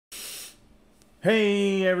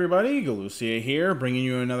Hey everybody, Galucia here, bringing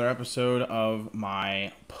you another episode of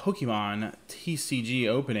my Pokemon TCG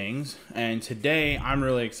openings. And today I'm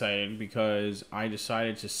really excited because I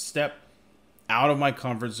decided to step out of my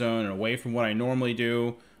comfort zone and away from what I normally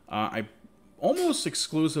do. I almost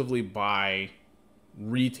exclusively buy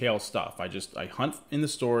retail stuff. I hunt in the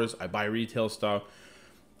stores, I buy retail stuff.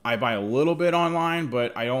 I buy a little bit online,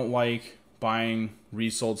 but I don't like buying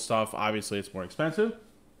resold stuff. Obviously it's more expensive,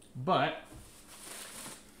 but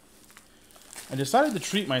I decided to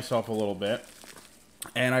treat myself a little bit,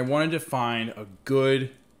 and I wanted to find a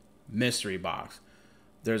good mystery box.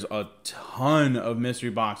 There's a ton of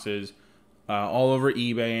mystery boxes all over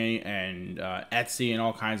eBay and Etsy and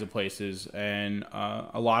all kinds of places, and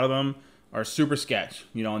a lot of them are super sketch.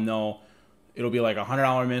 You know, and it'll be like a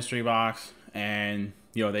 $100 mystery box, and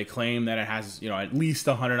you know they claim that it has at least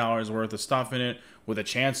 $100 worth of stuff in it with a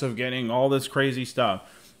chance of getting all this crazy stuff,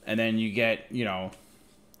 and then you get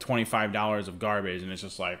 $25 of garbage, and it's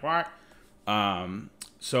just like, what?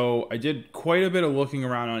 So I did quite a bit of looking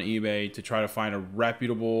around on eBay to try to find a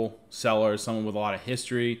reputable seller, someone with a lot of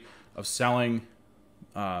history of selling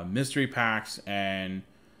mystery packs, and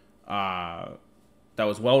that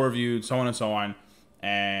was well reviewed, so on and so on.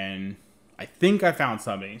 And I think I found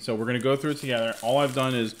something, so we're gonna go through it together. All I've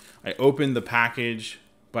done is I opened the package,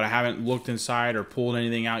 but I haven't looked inside or pulled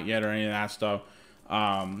anything out yet or any of that stuff.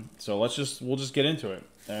 So we'll just get into it.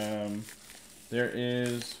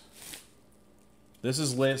 This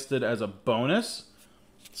is listed as a bonus,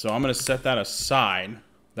 so I'm going to set that aside.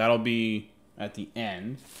 That'll be at the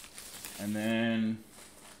end. And then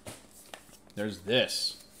there's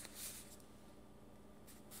this.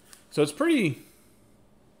 So it's pretty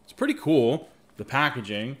cool, the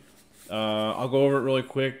packaging. I'll go over it really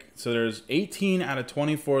quick. So there's 18 out of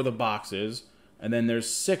 24 of the boxes, and then there's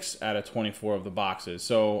 6 out of 24 of the boxes.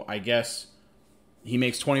 So I guess he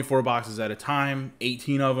makes 24 boxes at a time.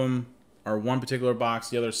 18 of them are one particular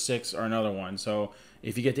box. The other 6 are another one. So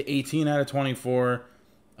if you get to 18 out of 24,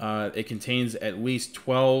 it contains at least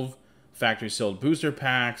 12 factory sealed booster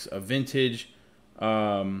packs, a vintage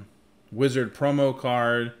wizard promo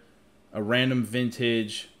card, a random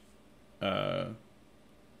vintage card,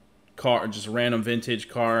 just a random vintage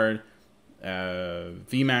card,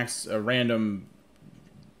 VMAX, a random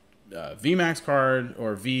VMAX card,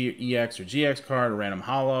 or VEX or GX card, a random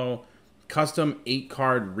holo, custom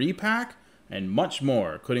 8-card repack, and much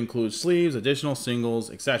more. Could include sleeves, additional singles,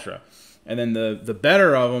 etc. And then the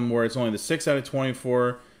better of them, where it's only the 6 out of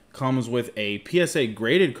 24, comes with a PSA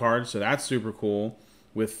graded card, so that's super cool,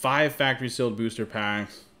 with 5 factory sealed booster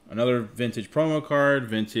packs, another vintage promo card,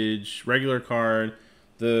 vintage regular card,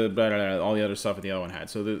 all the other stuff that the other one had.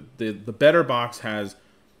 So the better box has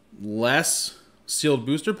less sealed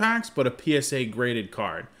booster packs, but a PSA graded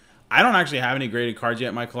card. I don't actually have any graded cards yet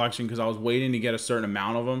in my collection because I was waiting to get a certain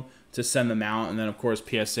amount of them to send them out. And then, of course,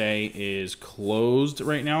 PSA is closed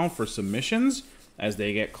right now for submissions as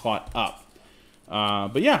they get caught up.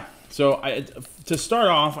 But yeah, so to start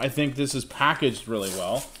off, I think this is packaged really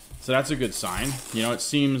well. So that's a good sign. You know, it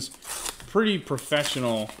seems pretty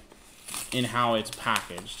professional in how it's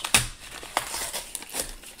packaged.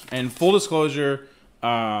 And full disclosure,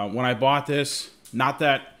 when I bought this, not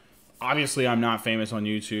that obviously I'm not famous on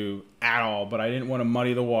YouTube at all, but I didn't want to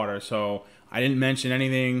muddy the water, so I didn't mention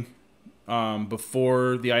anything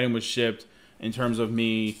before the item was shipped in terms of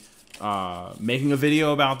me making a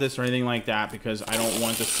video about this or anything like that, because I don't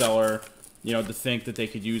want the seller, to think that they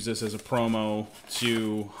could use this as a promo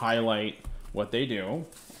to highlight what they do.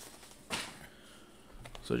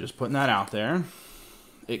 So just putting that out there.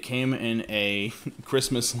 It came in a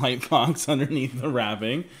Christmas light box underneath the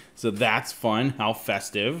wrapping, so that's fun. How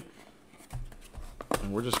festive.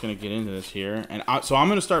 And we're just going to get into this here. And so I'm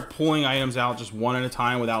going to start pulling items out just one at a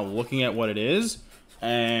time without looking at what it is,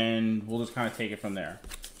 and we'll just kind of take it from there.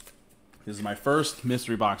 This is my first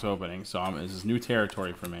mystery box opening, so this is new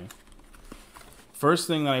territory for me. First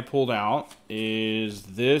thing that I pulled out is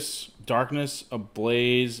this Darkness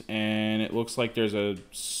Ablaze, and it looks like there's a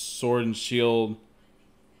Sword and Shield.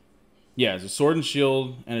 Yeah, it's a Sword and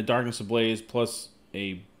Shield and a Darkness Ablaze plus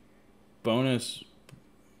a bonus.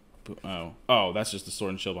 Oh, that's just the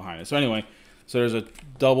Sword and Shield behind it. So anyway, so there's a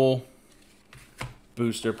double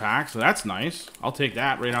booster pack, so that's nice. I'll take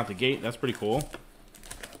that right out the gate. That's pretty cool.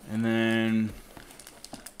 And then,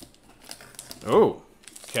 oh,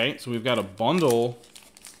 okay, so we've got a bundle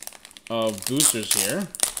of boosters here.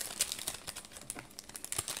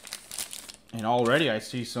 And already I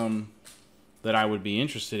see some that I would be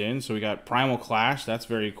interested in. So we got Primal Clash, that's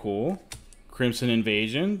very cool. Crimson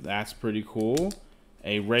Invasion, that's pretty cool.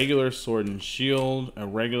 a regular Sword and Shield, a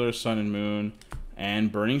regular Sun and Moon,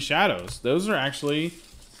 and Burning Shadows. Those are actually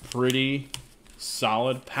pretty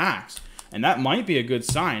solid packs. And that might be a good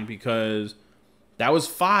sign because that was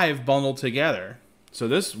 5 bundled together. So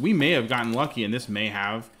this, we may have gotten lucky, and this may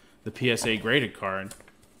have the PSA graded card.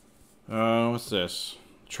 What's this?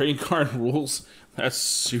 Trading card rules. That's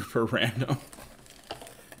super random.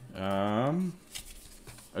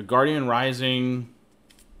 A Guardian Rising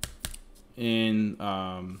in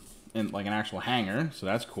like an actual hanger, so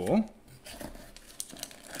that's cool.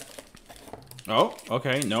 Oh,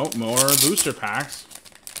 okay, no more booster packs.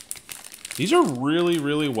 These are really,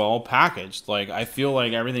 really well packaged. Like, I feel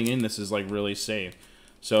like everything in this is like really safe.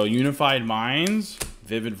 So Unified Minds,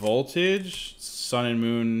 Vivid Voltage, Sun and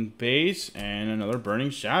Moon base, and another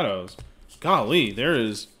Burning Shadows. Golly, there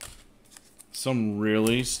is some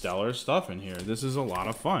really stellar stuff in here. This is a lot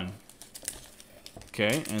of fun.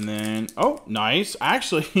 Okay, and then, oh, nice.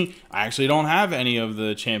 Actually, I actually don't have any of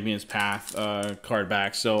the Champions Path card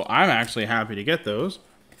backs, so I'm actually happy to get those.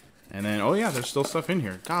 And then, oh yeah, there's still stuff in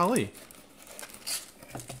here. Golly.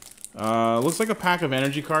 Looks like a pack of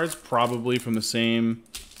energy cards, probably from the same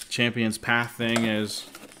Champions Path thing as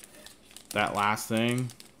that last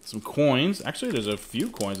thing. Some coins. Actually, there's a few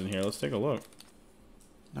coins in here. Let's take a look.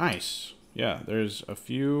 Nice. Yeah, there's a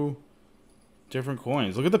few different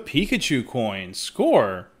coins. Look at the Pikachu coin.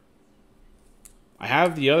 Score! I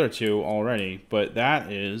have the other two already, but that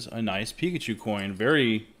is a nice Pikachu coin.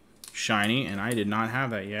 Very shiny, and I did not have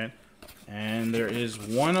that yet. And there is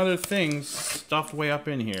one other thing stuffed way up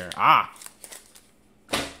in here. Ah!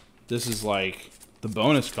 This is like the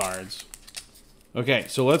bonus cards. Okay,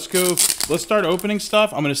 so let's start opening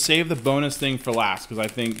stuff. I'm going to save the bonus thing for last, because I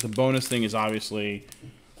think the bonus thing is obviously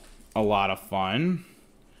a lot of fun.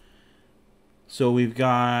 So we've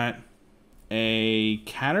got a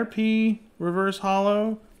𝗏𝗏 reverse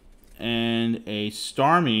holo and a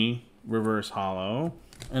Starmie reverse holo.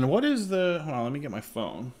 And what is the... Hold on, let me get my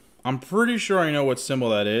phone. I'm pretty sure I know what symbol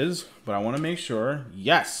that is, but I want to make sure.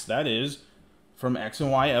 Yes, that is from X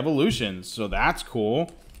and Y Evolutions. So that's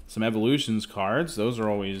cool. Some Evolutions cards. Those are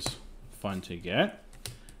always fun to get.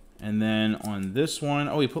 And then on this one...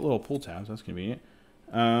 Oh, we put little pull tabs. That's convenient.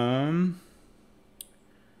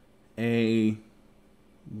 A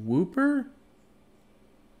Wooper,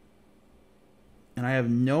 and I have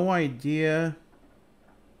no idea.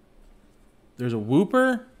 There's a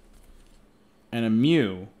Wooper and a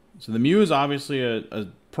Mew. So the Mew is obviously a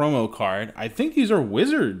promo card. I think these are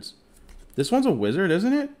wizards. This one's a wizard,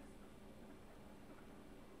 isn't it?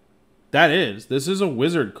 That is. This is a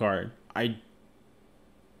wizard card. I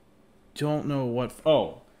don't know what...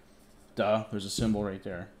 Oh, duh. There's a symbol right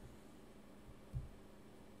there.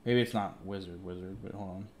 Maybe it's not wizard, but hold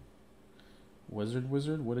on. Wizard?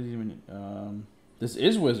 What does he even... this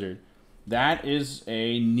is wizard. That is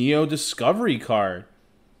a Neo Discovery card.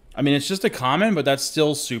 I mean, it's just a common, but that's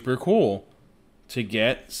still super cool to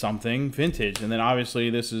get something vintage. And then obviously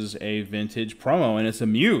this is a vintage promo, and it's a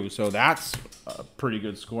Mew, so that's a pretty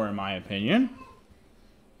good score in my opinion.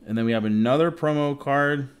 And then we have another promo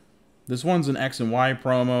card. This one's an X and Y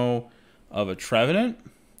promo of a Trevenant.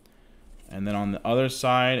 And then on the other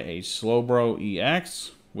side, a Slowbro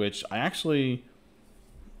EX, which I actually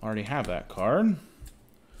already have that card.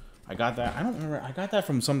 I got that. I don't remember. I got that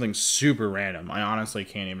from something super random. I honestly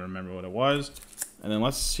can't even remember what it was. And then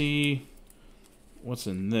let's see what's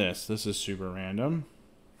in this. This is super random.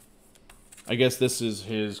 I guess this is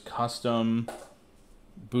his custom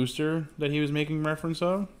booster that he was making reference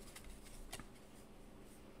of.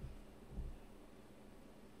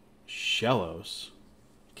 Shellos.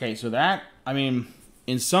 Okay, so that, I mean,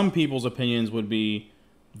 in some people's opinions would be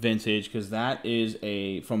vintage, because that is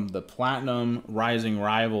from the Platinum Rising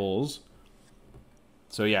Rivals.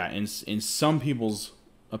 So yeah, in some people's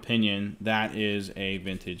opinion, that is a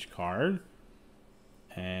vintage card.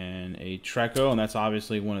 And a Treecko, and that's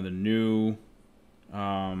obviously one of the new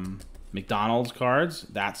McDonald's cards.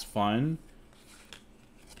 That's fun.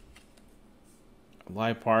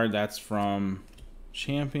 Liepard, that's from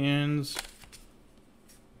Champions.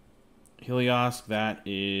 Helios, that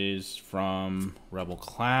is from Rebel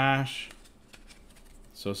Clash.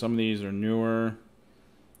 So some of these are newer.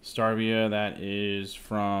 Starvia, that is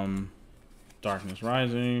from Darkness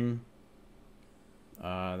Rising.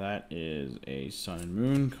 That is a Sun and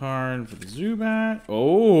Moon card for the Zubat.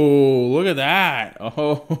 Oh, look at that.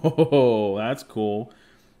 Oh, that's cool.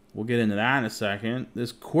 We'll get into that in a second.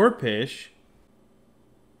 This 𝗏𝗏.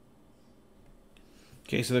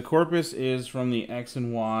 Okay, so the Corpus is from the X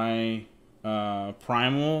and Y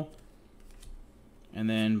Primal. And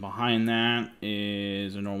then behind that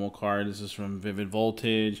is a normal card. This is from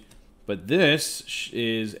𝗏𝗏𝗏𝗀. But this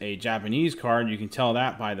is a Japanese card. You can tell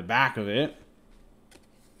that by the back of it.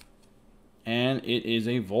 And it is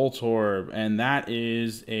a Voltorb. And that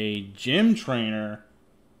is a gym trainer.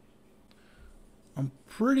 I'm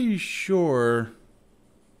pretty sure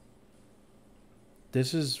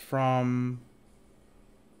this is from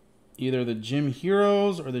either the Gym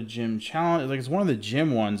Heroes or the Gym Challenge. Like, it's one of the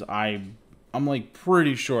gym ones. I'm like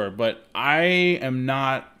pretty sure, but I am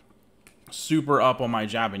not super up on my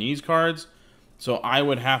Japanese cards, so I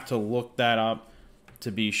would have to look that up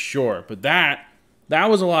to be sure. But that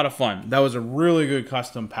was a lot of fun. That was a really good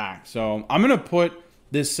custom pack. So I'm gonna put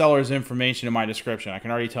this seller's information in my description. I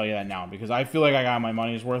can already tell you that now because I feel like I got my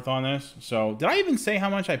money's worth on this. So did I even say how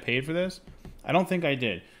much I paid for this? I don't think I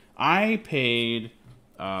did. I paid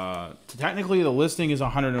technically the listing is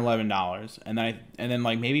 $111, and then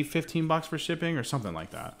like maybe $15 for shipping or something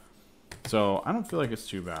like that. So I don't feel like it's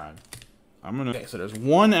too bad. Okay, so there's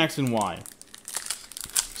one X and Y.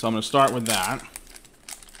 So I'm gonna start with that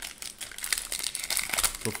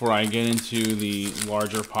before I get into the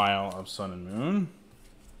larger pile of Sun and Moon.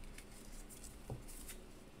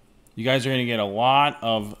 You guys are gonna get a lot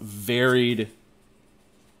of varied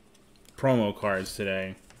promo cards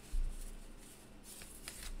today.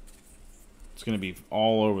 It's going to be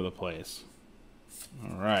all over the place.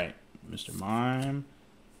 All right. Mr. Mime,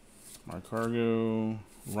 Marcargo,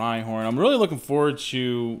 Rhyhorn. I'm really looking forward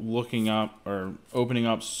to looking up or opening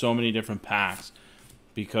up so many different packs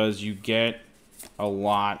because you get a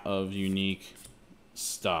lot of unique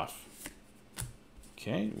stuff.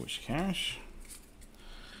 Okay, Wish Cash.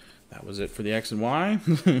 That was it for the X and Y.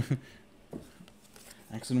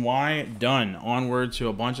 X and Y done. Onward to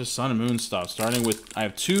a bunch of Sun and Moon stuff. Starting with, I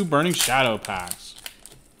have 2 Burning Shadow packs.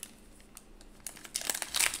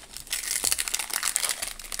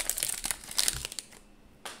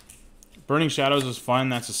 Burning Shadows is fun.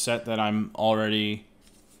 That's a set that I'm already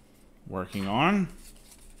working on.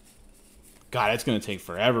 God, it's going to take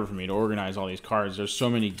forever for me to organize all these cards. There's so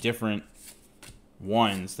many different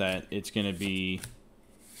ones that it's going to be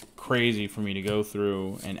crazy for me to go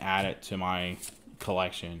through and add it to my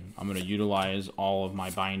collection. I'm going to utilize all of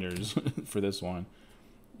my binders for this one.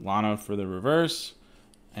 Lana for the reverse,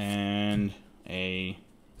 and a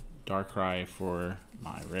Darkrai for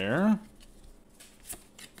my rare.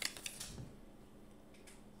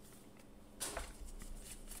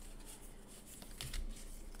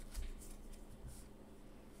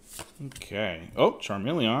 Okay. Oh,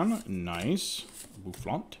 Charmeleon. Nice.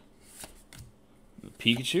 Boufflant.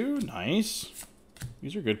 Pikachu. Nice.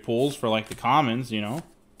 These are good pulls for, like, the commons, you know.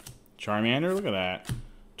 Charmander, look at that.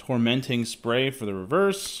 Tormenting Spray for the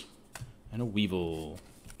reverse. And a Weevil.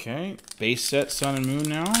 Okay. Base set Sun and Moon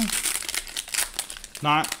now.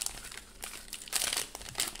 Not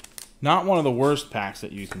one of the worst packs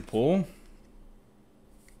that you can pull.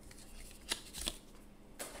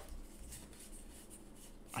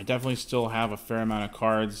 I definitely still have a fair amount of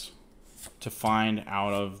cards to find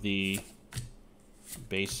out of the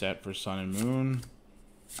base set for Sun and Moon.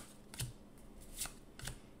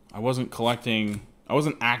 I wasn't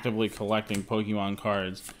actively collecting Pokemon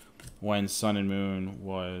cards when Sun and Moon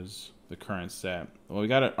was the current set. Well, we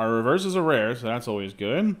got it. Our reverses are rare, so that's always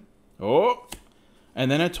good. Oh, and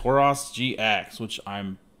then a Tauros GX, which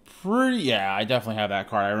I'm pretty, yeah, I definitely have that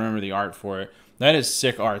card. I remember the art for it. That is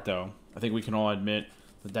sick art, though. I think we can all admit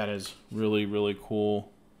that that is really, really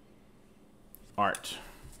cool art.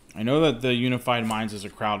 I know that the Unified Minds is a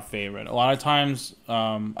crowd favorite. A lot of times,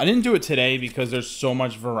 I didn't do it today because there's so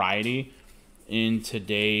much variety in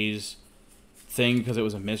today's thing because it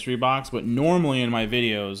was a mystery box. But normally in my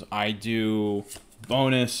videos, I do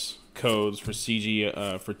bonus codes for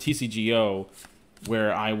TCGO,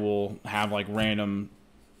 where I will have like random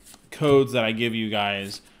codes that I give you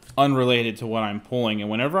guys unrelated to what I'm pulling. And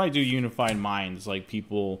whenever I do Unified Minds, like,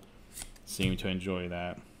 people seem to enjoy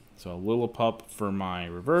that. So a Lillipup for my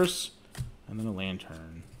reverse, and then a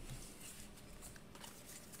Lantern.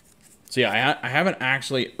 So yeah, I haven't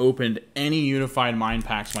actually opened any Unified Mind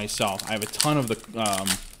packs myself. I have a ton of the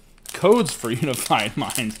codes for Unified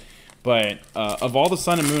Minds, but of all the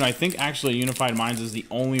Sun and Moon, I think actually Unified Minds is the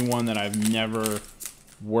only one that I've never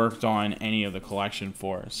worked on any of the collection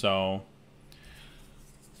for. So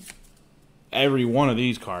every one of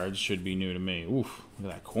these cards should be new to me. Oof,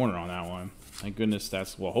 look at that corner on that one. Thank goodness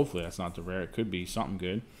that's, well, hopefully that's not the rare. It could be something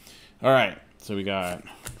good. All right, so we got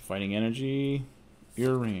Fighting Energy,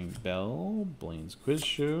 Earring Bell, Blaine's Quiz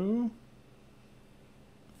Show,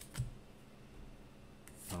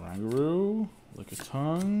 Oranguru,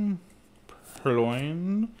 Lickitung,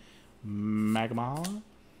 Purloin,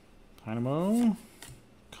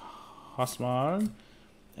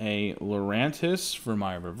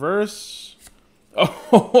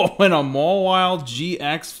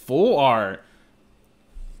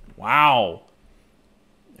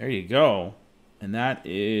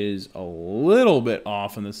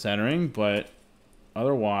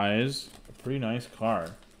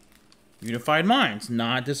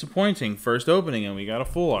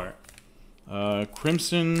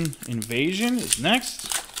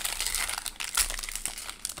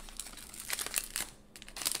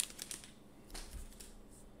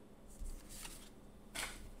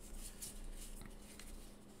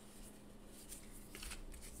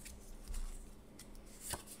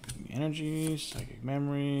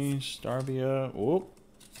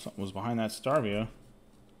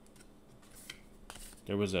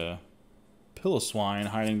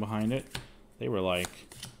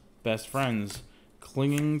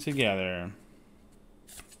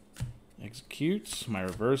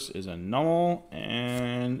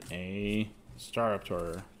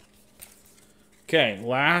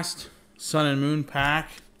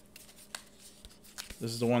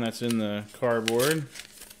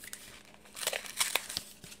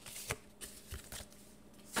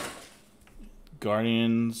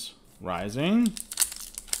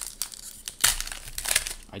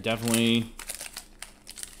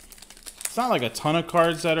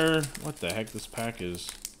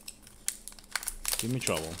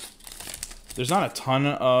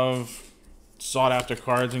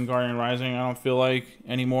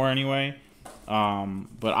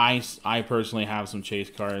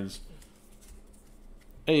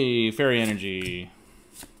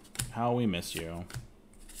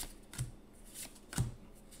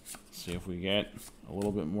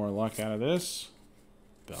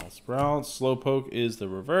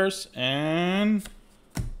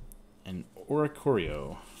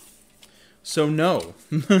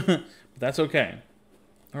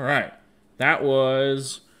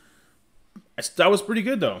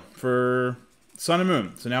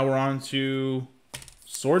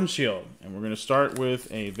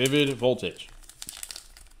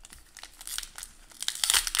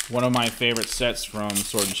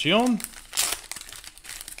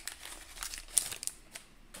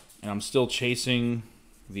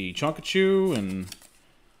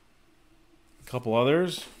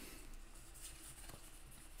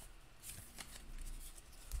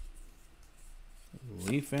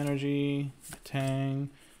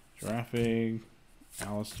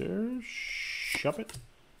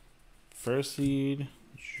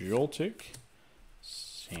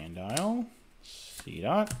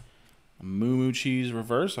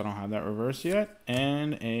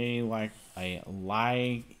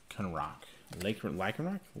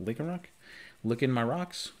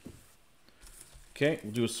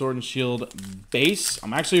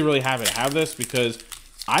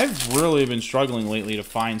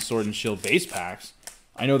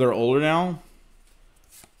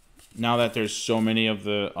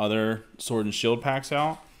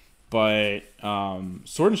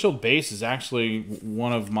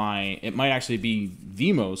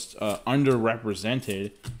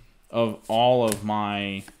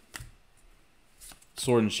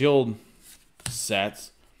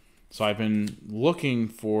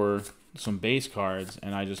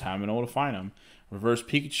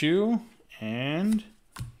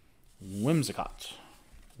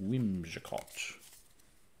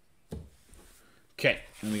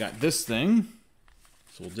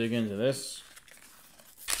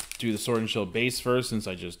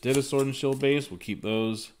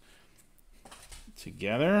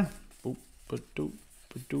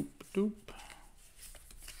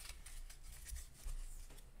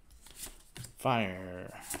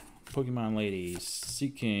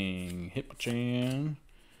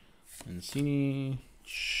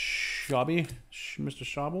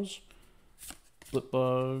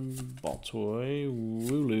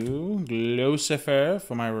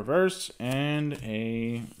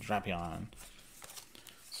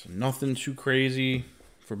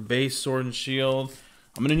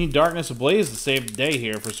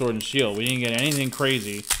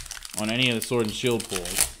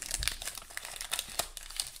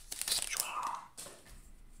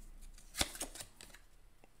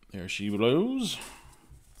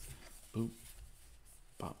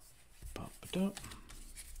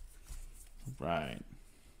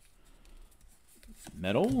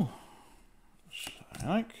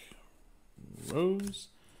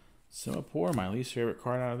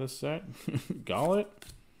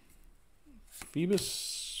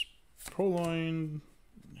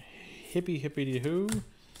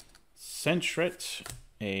 Centret,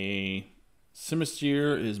 a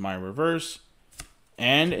Simister is my reverse,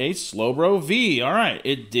 and a 𝗬𝗏𝗶. All right,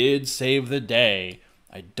 it did save the day.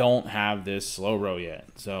 I don't have this 𝗬𝗏 yet,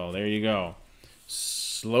 so there you go.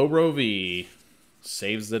 𝗬𝗏𝗶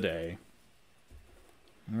saves the day.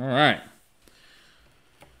 All right,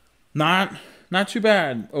 not too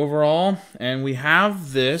bad overall, and we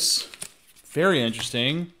have this very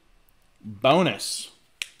interesting bonus.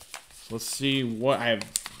 Let's see what I have.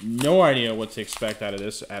 No idea what to expect out of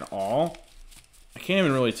this at all. I can't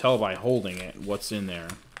even really tell by holding it what's in there.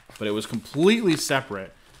 But it was completely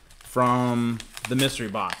separate from the mystery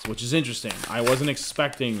box, which is interesting. I wasn't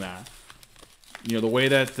expecting that. You know, the way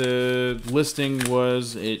that the listing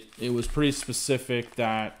was, it was pretty specific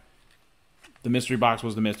that the mystery box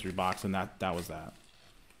was the mystery box, and that was that.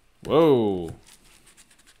 Whoa.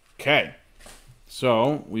 Okay.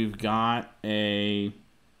 So, we've got a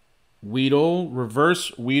𝗬𝗏, reverse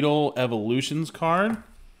𝗬𝗏 Evolutions card.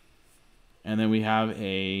 And then we have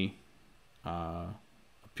a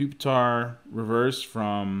𝗬𝗏 reverse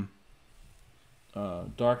from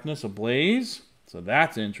Darkness Ablaze. So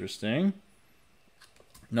that's interesting.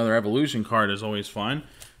 Another evolution card is always fun.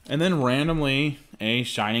 And then randomly a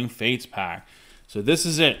Shining Fates pack. So this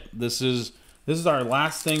is it. This is our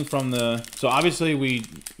last thing from the... So obviously we,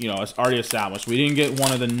 you know, it's already established. We didn't get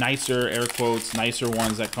one of the nicer, air quotes, nicer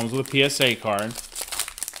ones that comes with a PSA card.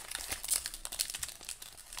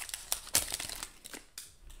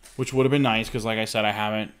 Which would have been nice because, like I said, I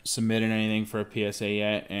haven't submitted anything for a PSA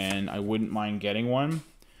yet, and I wouldn't mind getting one.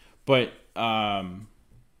 But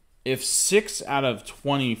if 6 out of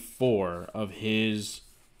 24 of his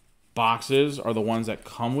boxes are the ones that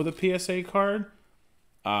come with a PSA card,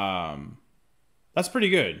 that's pretty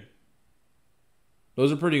good.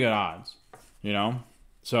 Those are pretty good odds, you know?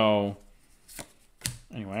 So,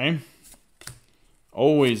 anyway.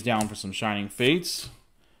 Always down for some Shining Fates.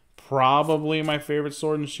 Probably my favorite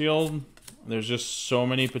Sword and Shield. There's just so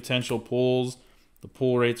many potential pulls. The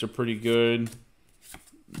pull rates are pretty good.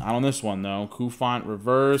 Not on this one, though. Q-Font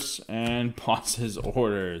Reverse and Boss's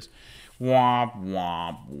Orders. Womp,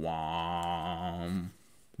 womp, womp.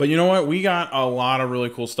 But you know what? We got a lot of really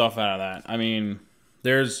cool stuff out of that. I mean,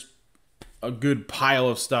 there's a good pile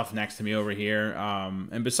of stuff next to me over here.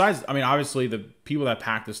 And besides, I mean, obviously the people that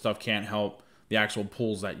pack this stuff can't help the actual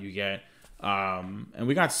pulls that you get. And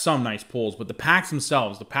we got some nice pulls, but the packs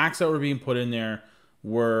themselves, the packs that were being put in there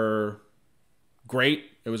were great.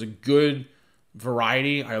 It was a good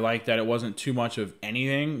variety. I like that it wasn't too much of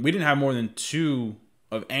anything. We didn't have more than 2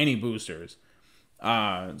 of any boosters.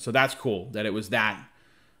 So that's cool that it was that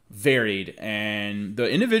varied, and the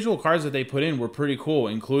individual cards that they put in were pretty cool,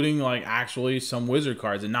 including like actually some wizard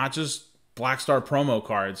cards and not just Black Star promo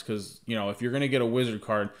cards, because you know, if you're gonna get a wizard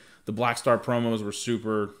card, the Black Star promos were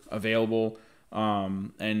super available,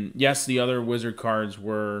 and yes, the other wizard cards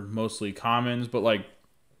were mostly commons, but like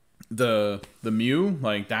the Mew,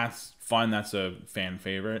 like that's fun, that's a fan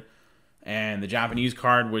favorite. And the Japanese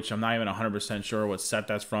card, which I'm not even 100% sure what set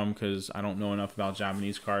that's from because I don't know enough about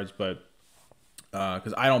Japanese cards, but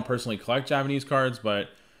because I don't personally collect Japanese cards, but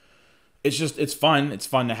it's fun. It's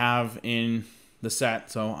fun to have in the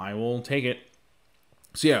set, so I will take it.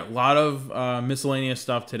 So yeah, a lot of miscellaneous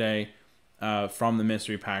stuff today from the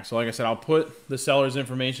mystery pack. So like I said, I'll put the seller's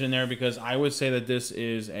information in there because I would say that this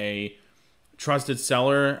is a trusted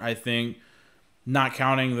seller. I think, not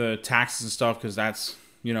counting the taxes and stuff, because that's,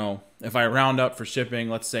 you know, if I round up for shipping,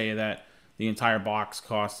 let's say that the entire box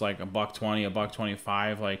costs like $1.20,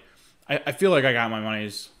 $1.25, like I feel like I got my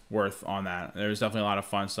money's worth on that. There's definitely a lot of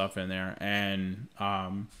fun stuff in there, and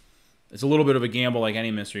it's a little bit of a gamble like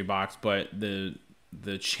any mystery box, but the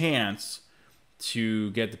chance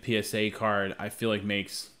to get the PSA card, I feel like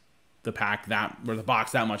makes the pack the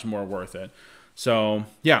box that much more worth it. So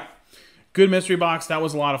yeah, good mystery box. That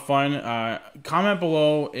was a lot of fun. Comment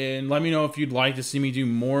below and let me know if you'd like to see me do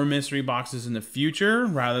more mystery boxes in the future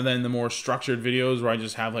rather than the more structured videos where I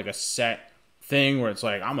just have like a set thing where it's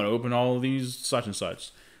like, I'm going to open all of these such and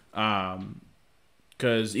such.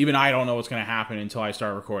 Because even I don't know what's going to happen until I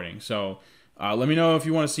start recording. So let me know if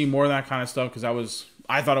you want to see more of that kind of stuff, because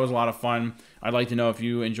I thought it was a lot of fun. I'd like to know if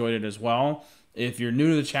you enjoyed it as well. If you're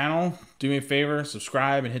new to the channel, do me a favor,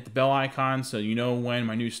 subscribe and hit the bell icon so you know when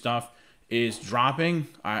my new stuff is dropping.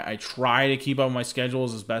 I try to keep up with my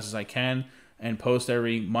schedules as best as I can and post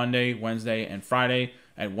every Monday, Wednesday, and Friday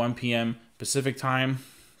at 1 p.m. Pacific time.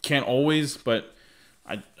 Can't always, but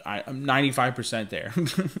I'm 95% there.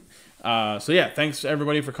 So yeah, thanks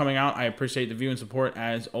everybody for coming out. I appreciate the view and support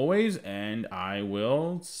as always, and I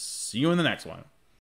will see you in the next one.